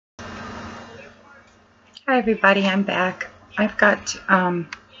Hi everybody, I'm back. I've got thing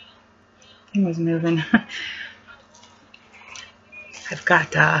was moving. I've got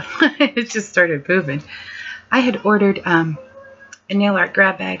it just started moving. I had ordered a nail art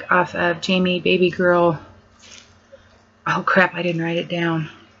grab bag off of Jamie Baby Girl. Oh crap, I didn't write it down.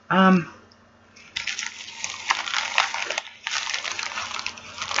 I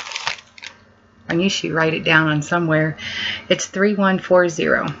knew she'd write it down on somewhere. It's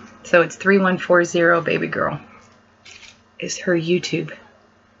 3140. So it's 3140 Baby Girl is her YouTube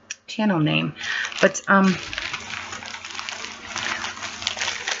channel name. But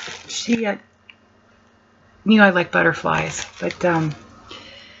she knew I like butterflies, but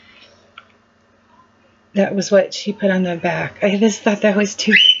that was what she put on the back. I just thought that was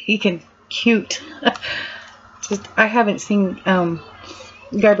too freaking cute. Just I haven't seen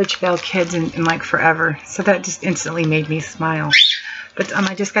Garbage Pail Kids in like forever, so that just instantly made me smile. But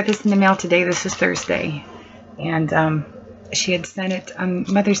I just got this in the mail today. This is Thursday, and she had sent it on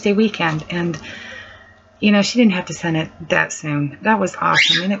Mother's Day weekend, and you know, she didn't have to send it that soon. That was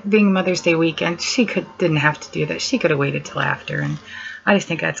awesome. And it being Mother's Day weekend, she didn't have to do that. She could have waited till after. And I just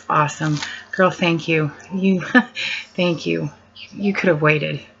think that's awesome. Girl, thank you. You, thank you. You could have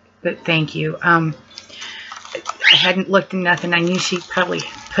waited, but thank you. I hadn't looked at nothing. I knew she probably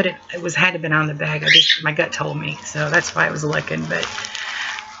put it. It had to have been on the bag. My gut told me, so that's why I was looking. But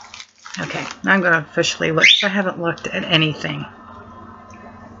okay, now I'm going to officially look. I haven't looked at anything.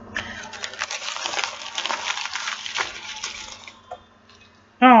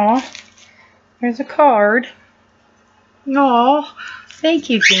 Oh, there's a card. Oh, thank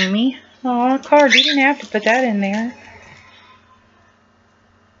you, Jamie. Oh, card. You didn't have to put that in there.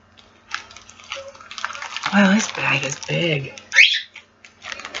 Wow, this bag is big.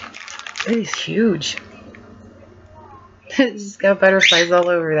 It is huge. It's got butterflies all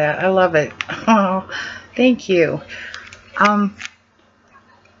over that. I love it. Oh, thank you. I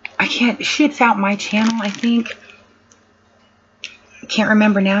can't. It's out my channel, I think. Can't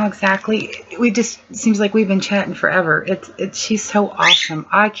remember now exactly. It seems like we've been chatting forever. She's so awesome.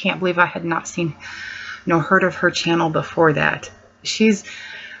 I can't believe I had not seen heard of her channel before that. She's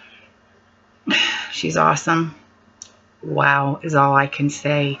awesome. Wow is all I can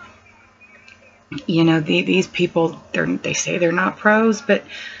say. You know, these people, they say they're not pros, but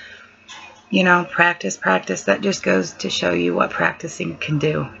you know, practice. That just goes to show you what practicing can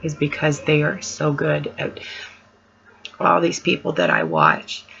do, is because they are so good at all these people that I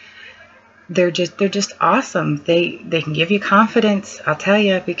watch. They're just awesome. They can give you confidence, I'll tell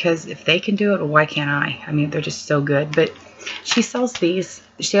you, because if they can do it, well, why can't I? I mean, they're just so good. But she sells these.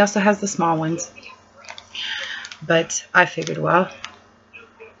 She also has the small ones. But I figured, well,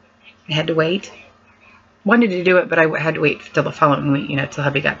 I had to wait. Wanted to do it, but I had to wait till the following week, you know, till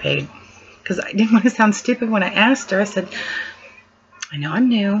hubby got paid. Because I didn't want to sound stupid when I asked her. I said, I know I'm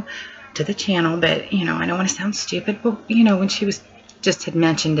new to the channel, but, you know, I don't want to sound stupid. But, you know, when she had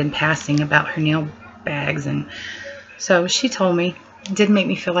mentioned in passing about her nail bags, and so she told me. It didn't make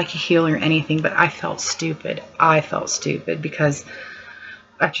me feel like a heel or anything, but I felt stupid. I felt stupid because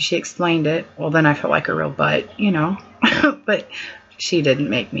after she explained it, well, then I felt like a real butt, you know. But she didn't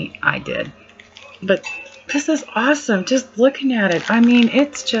make me. I did. But this is awesome. Just looking at it. I mean,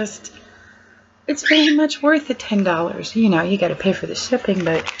 it's very much worth the $10. You know, you got to pay for the shipping,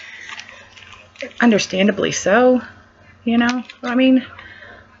 but understandably so. You know, I mean,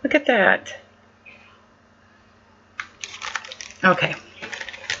 look at that. Okay.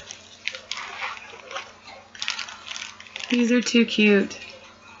 These are too cute.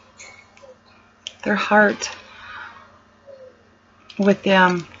 They're heart with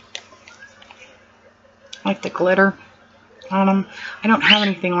them, like the glitter on them. I don't have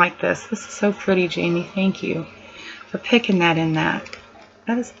anything like this. This is so pretty, Jamie. Thank you for picking that in that.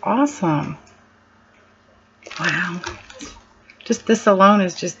 That is awesome. Wow. Just this alone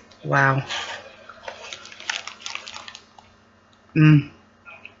is just, wow. I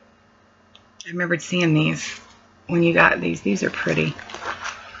remembered seeing these when you got these. These are pretty.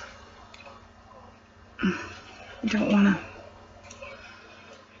 I don't want to.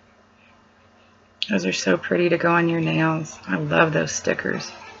 Those are so pretty to go on your nails. I love those stickers.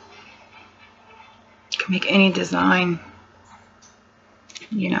 You can make any design,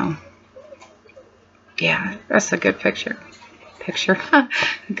 you know. Yeah, that's a good picture.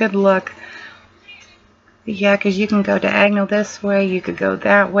 Good look. Yeah, because you can go diagonal this way. You could go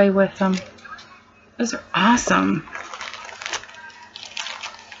that way with them. Those are awesome.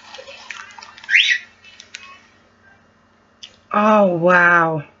 Oh,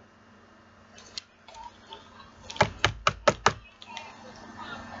 wow.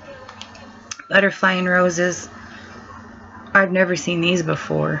 Butterfly and roses. I've never seen these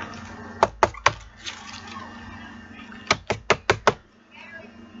before.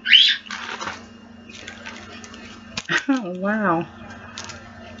 Oh, wow.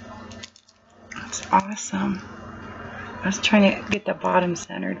 That's awesome. I was trying to get the bottom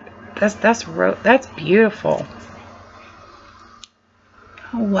centered. That's beautiful.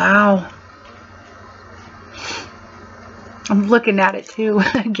 Oh, wow. I'm looking at it too.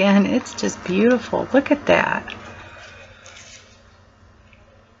 Again, it's just beautiful. Look at that.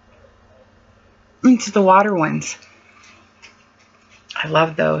 Into the water ones. I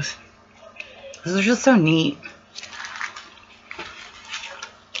love those. Those are just so neat.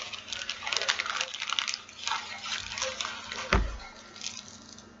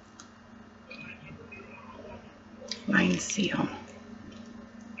 Line seal.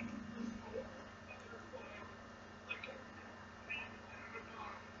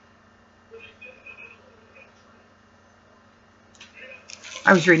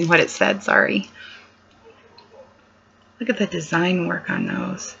 I was reading what it said, sorry. Look at the design work on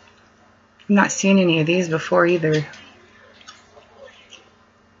those. I've not seen any of these before either.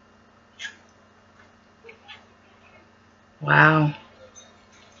 Wow.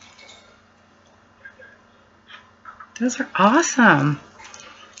 Those are awesome.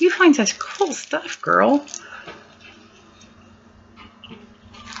 You find such cool stuff, girl.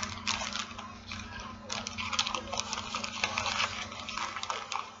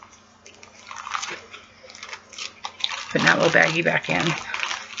 Putting that little baggie back in.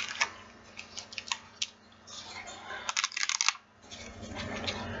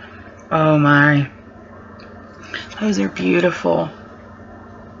 Oh my. Those are beautiful.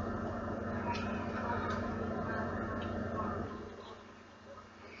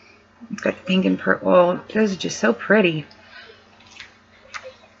 It's got pink and purple. Oh, those are just so pretty.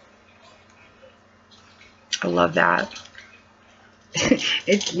 I love that.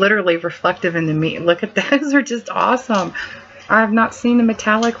 It's literally reflective in the meat. Look at those, are just awesome. I have not seen a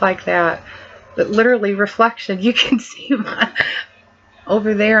metallic like that, but literally reflection. You can see my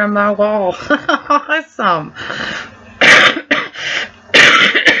over there on my wall. Awesome.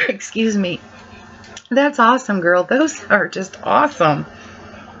 Excuse me. That's awesome, girl. Those are just awesome.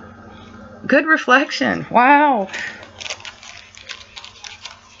 Good reflection. Wow.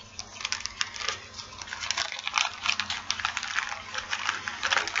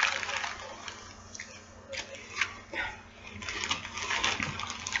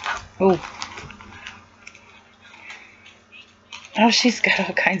 Oh, she's got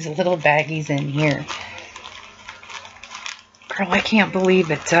all kinds of little baggies in here. Girl, I can't believe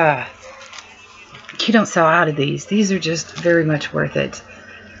it. You don't sell out of these. These are just very much worth it.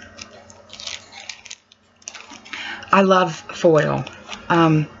 I love foil.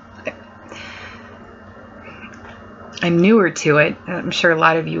 I'm newer to it. I'm sure a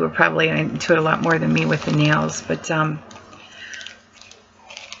lot of you are probably into it a lot more than me with the nails, but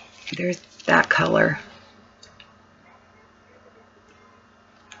there's that color.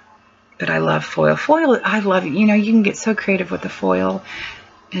 But I love foil. Foil, I love it. You know, you can get so creative with the foil.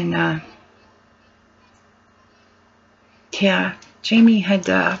 And yeah, Jamie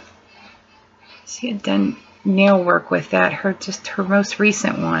had she had done nail work with that. Her most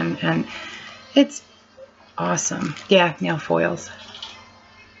recent one, and it's awesome. Yeah, nail foils.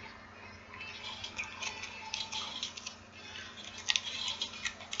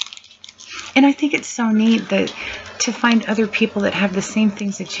 And I think it's so neat that to find other people that have the same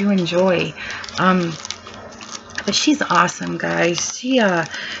things that you enjoy. But she's awesome, guys. She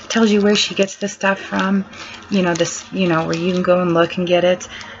tells you where she gets the stuff from. You know, where you can go and look and get it.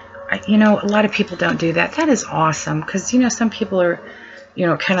 You know, a lot of people don't do that. That is awesome, because, you know, some people are, you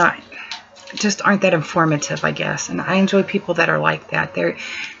know, kind of just aren't that informative, I guess. And I enjoy people that are like that.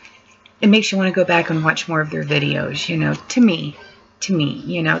 It makes you want to go back and watch more of their videos, you know, to me,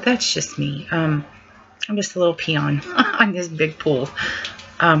 you know, that's just me. I'm just a little peon on this big pool.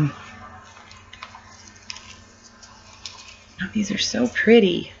 Oh, these are so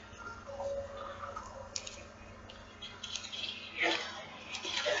pretty.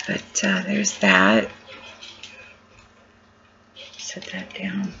 But there's that. Set that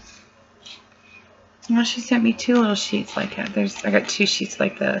down. Well, she sent me 2 little sheets like that. I got 2 sheets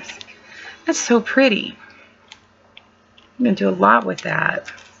like this. That's so pretty. I'm going to do a lot with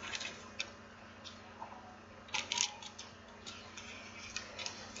that.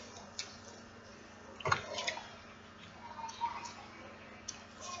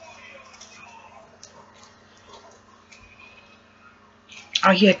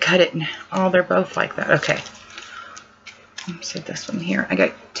 Oh, yeah, cut it. Oh, they're both like that. Okay. Set this one here. I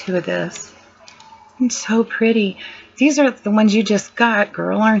got 2 of this. It's so pretty. These are the ones you just got,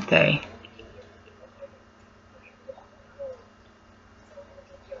 girl, aren't they?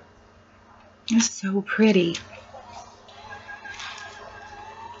 It's so pretty.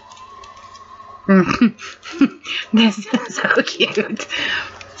 This is so cute.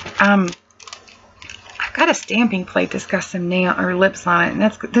 I've got a stamping plate that's got some nail or lips on it, and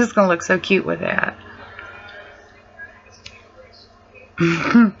this is gonna look so cute with that.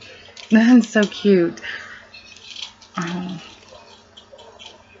 That's so cute. Oh.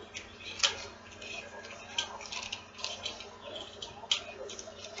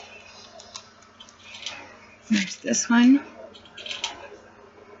 There's this one.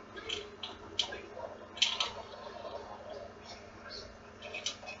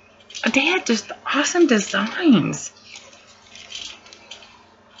 They had just awesome designs.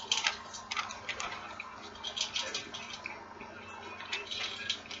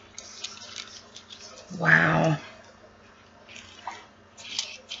 Wow.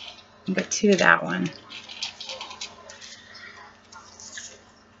 But two of that one.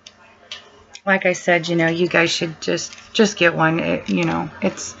 Like I said, you know, you guys should just get one. You know,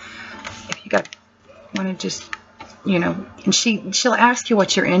 it's, if you want to just, you know, and she'll ask you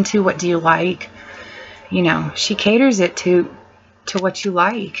what you're into, what do you like. You know, she caters it to what you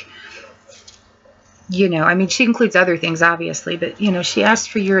like. You know, I mean, she includes other things, obviously, but, you know, she asks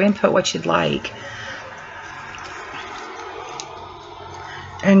for your input, what you'd like.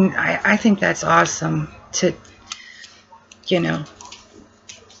 And I think that's awesome to, you know,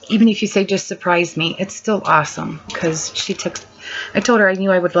 even if you say just surprise me, it's still awesome because I told her I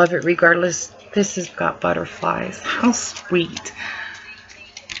knew I would love it regardless. This has got butterflies. How sweet.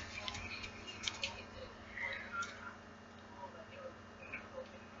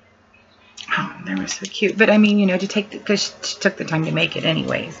 Oh, they were so cute. But I mean, you know, because she took the time to make it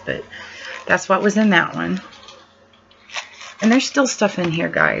anyways, but that's what was in that one. And there's still stuff in here,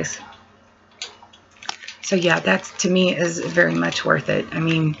 guys. So yeah, that's, to me, is very much worth it. I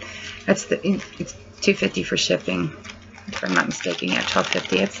mean, it's $2.50 for shipping, if I'm not mistaken. Yeah,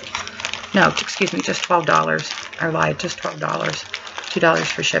 $12.50. No, excuse me, just $12. I lied, just $12. $2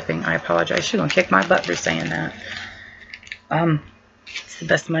 for shipping. I apologize. She's gonna kick my butt for saying that. It's the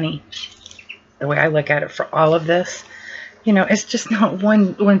best money. The way I look at it for all of this, you know, it's just not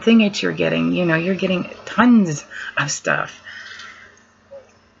one thing that you're getting. You know, you're getting tons of stuff.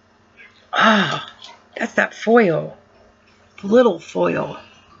 Ah, that's that foil. Little foil.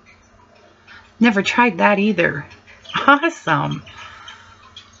 Never tried that either. Awesome.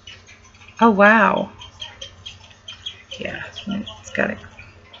 Oh, wow. Yeah, it's got it.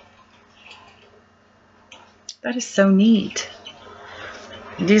 That is so neat.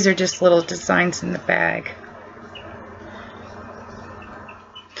 These are just little designs in the bag.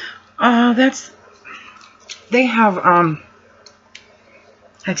 Oh, they have,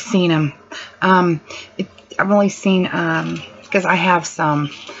 I've seen them. I've only seen, because I have some,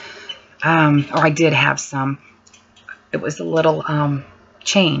 or I did have some. It was a little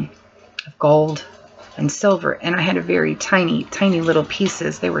chain of gold and silver, and I had a very tiny little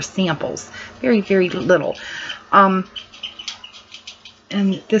pieces. They were samples, very little. And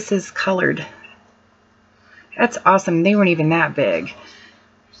this is colored. That's awesome. They weren't even that big.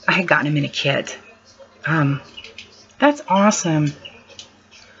 I had gotten them in a kit. That's awesome.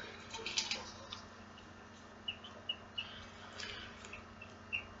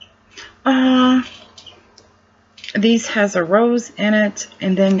 These has a rose in it,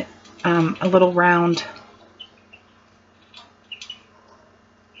 and then a little round.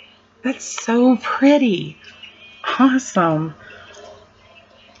 That's so pretty. Awesome.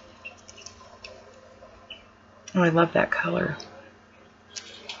 Oh, I love that color.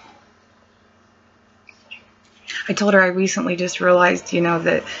 I told her I recently just realized, you know,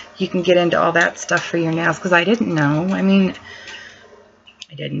 that you can get into all that stuff for your nails, because I didn't know. I mean,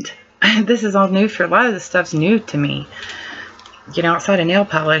 I didn't. This is all new. For a lot of this stuff's new to me. You know, outside of nail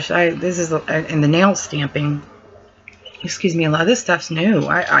polish, this is in the nail stamping. Excuse me, a lot of this stuff's new.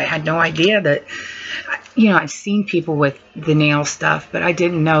 I had no idea that, you know, I've seen people with the nail stuff, but I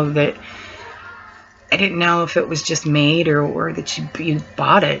didn't know that. I didn't know if it was just made or that you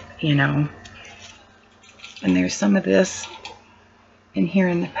bought it, you know. And there's some of this in here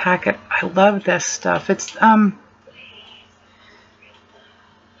in the packet. I love this stuff. It's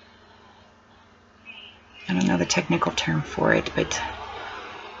I don't know the technical term for it, but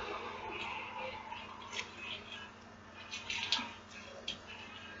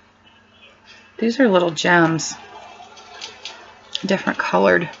these are little gems, different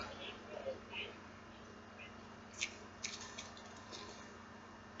colored.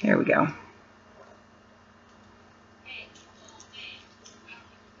 Here we go.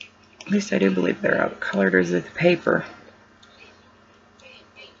 At least I do believe they're out colored, or is it the paper?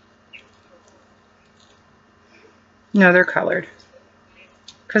 No, they're colored.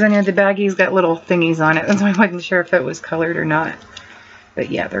 Because I know the baggy's got little thingies on it. That's why I wasn't sure if it was colored or not. But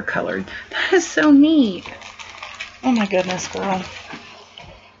yeah, they're colored. That is so neat. Oh my goodness, girl.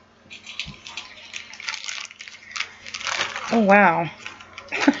 Oh wow.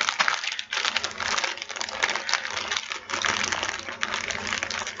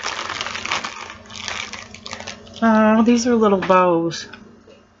 Oh, these are little bows.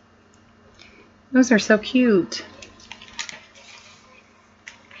 Those are so cute.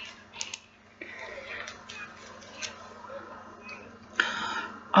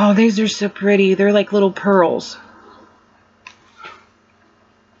 Oh, these are so pretty. They're like little pearls.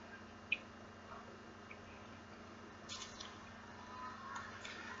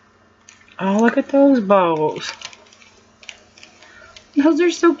 Oh, look at those bows. Those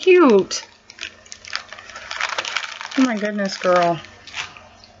are so cute. Oh my goodness, girl.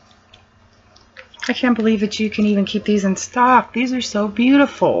 I can't believe that you can even keep these in stock. These are so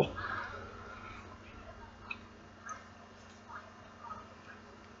beautiful.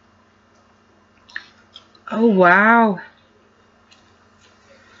 Oh, wow.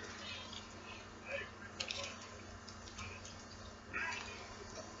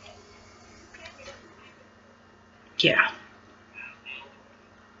 Yeah.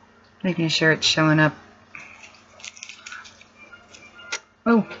 Making sure it's showing up.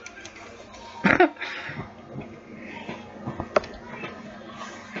 Oh.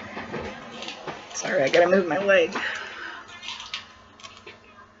 Sorry, I gotta move my leg.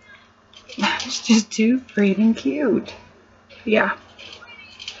 It's just too freaking cute. Yeah.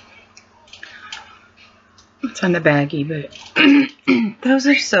 It's on the baggie, but those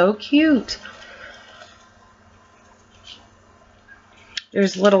are so cute.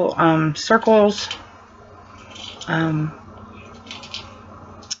 There's little circles,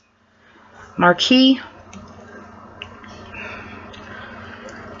 marquee.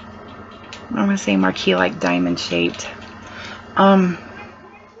 I want to say marquee, like diamond shaped. And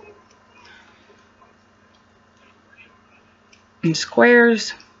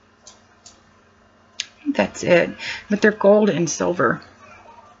squares. I think that's it. But they're gold and silver.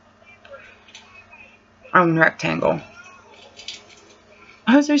 Rectangle.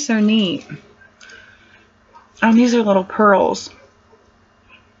 Those are so neat. Oh, these are little pearls.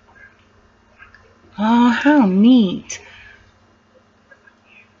 Oh, how neat.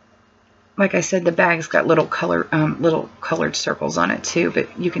 Like I said, the bag's got little colored circles on it too,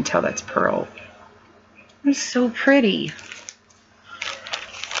 but you can tell that's pearl. It's so pretty.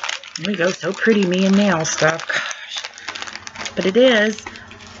 There we go, so pretty, me and nail stuff. Gosh. But it is.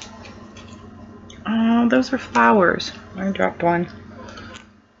 Oh, those are flowers. I dropped one.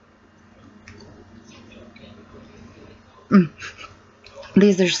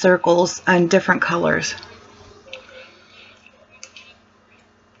 These are circles and different colors.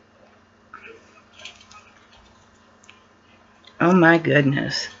 Oh my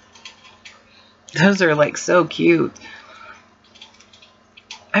goodness. Those are like so cute.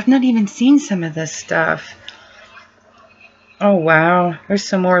 I've not even seen some of this stuff. Oh wow. There's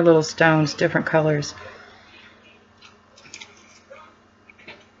some more little stones, different colors.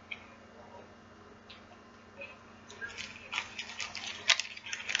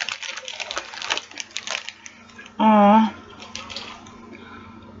 Aw.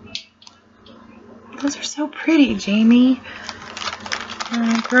 Those are so pretty, Jamie.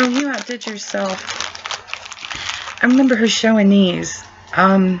 Oh, girl, you outdid yourself. I remember her showing these.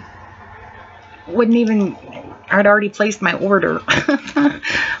 Wouldn't even... I'd already placed my order.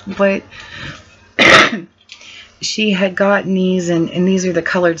 But she had gotten these, and these are the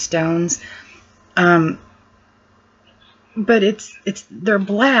colored stones. But they're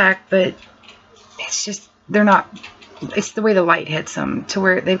black, but it's just, they're not... It's the way the light hits them, to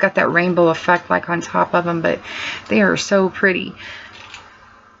where they've got that rainbow effect like on top of them, but they are so pretty.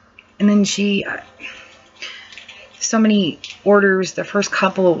 And then she, so many orders, the first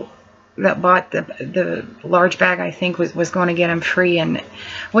couple that bought the large bag, I think, was going to get them free, and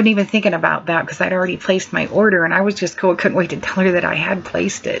wasn't even thinking about that because I'd already placed my order, and I was just cool, couldn't wait to tell her that I had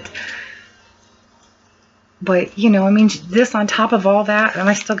placed it. But, you know, I mean, this on top of all that, and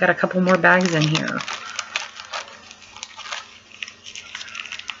I still got a couple more bags in here.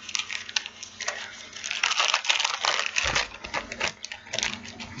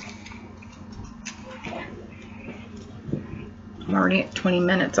 I'm already at 20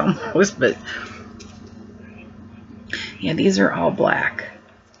 minutes almost, but yeah, these are all black.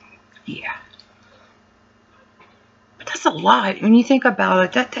 Yeah. But that's a lot when you think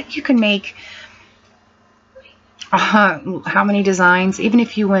about it. That you can make how many designs? Even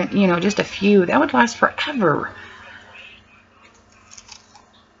if you went, you know, just a few, that would last forever.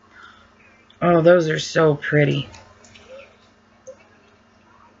 Oh, those are so pretty.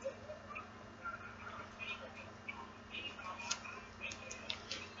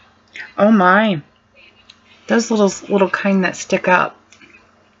 Oh my. Those little kind that stick up.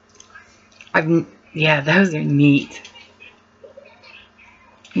 Yeah, those are neat.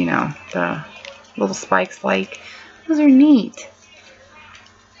 You know, the little spikes like. Those are neat.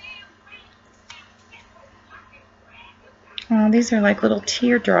 Oh, these are like little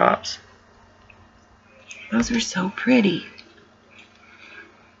teardrops. Those are so pretty.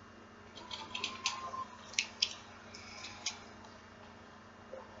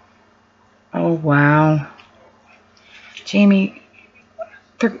 Oh, wow. Jamie,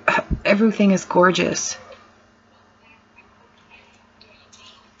 everything is gorgeous.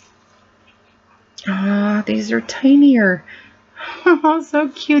 Ah, these are tinier. Oh, so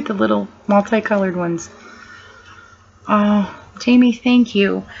cute, the little multicolored ones. Oh, Jamie, thank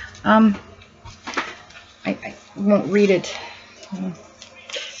you. I won't read it. It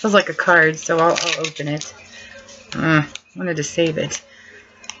feels like a card, so I'll open it. I wanted to save it.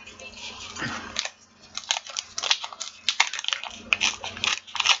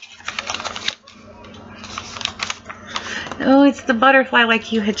 Oh, it's the butterfly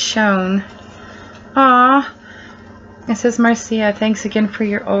like you had shown. Aw. It says, Marcia, thanks again for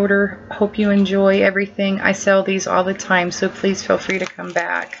your order. Hope you enjoy everything. I sell these all the time, so please feel free to come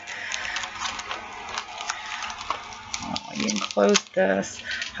back. Oh, you enclosed this.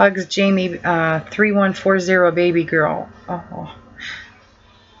 Hugs Jamie 3140 baby girl. Oh.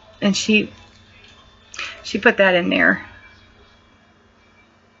 And she put that in there.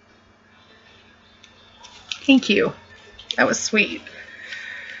 Thank you. That was sweet.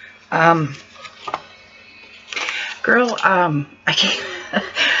 Girl, I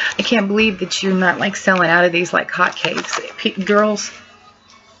can't believe that you're not like selling out of these like hotcakes. Girls,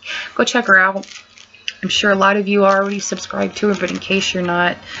 go check her out. I'm sure a lot of you are already subscribed to her, but in case you're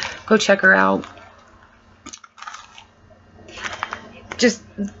not, go check her out. Just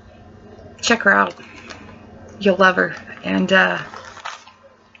check her out. You'll love her, and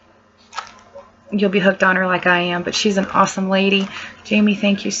you'll be hooked on her like I am. But she's an awesome lady. Jamie,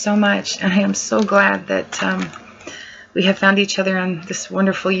 thank you so much, and I am so glad that we have found each other on this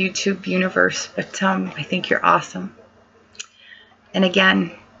wonderful YouTube universe. But I think you're awesome. And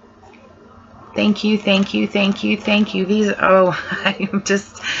again, thank you, thank you, thank you, thank you. These, oh,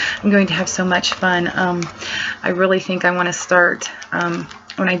 I'm going to have so much fun. I really think I want to start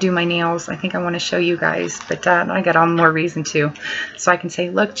when I do my nails. I think I want to show you guys, but I got all more reason to, so I can say,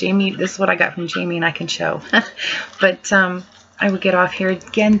 look, Jamie, this is what I got from Jamie, and I can show. But I will get off here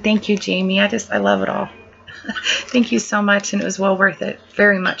again. Thank you, Jamie. I love it all. Thank you so much, and it was well worth it.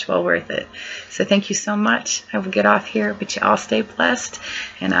 Very much well worth it. So thank you so much. I will get off here, but you all stay blessed,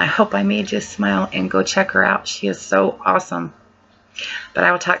 and I hope I made you smile, and go check her out. She is so awesome. But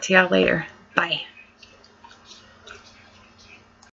I will talk to y'all later. Bye.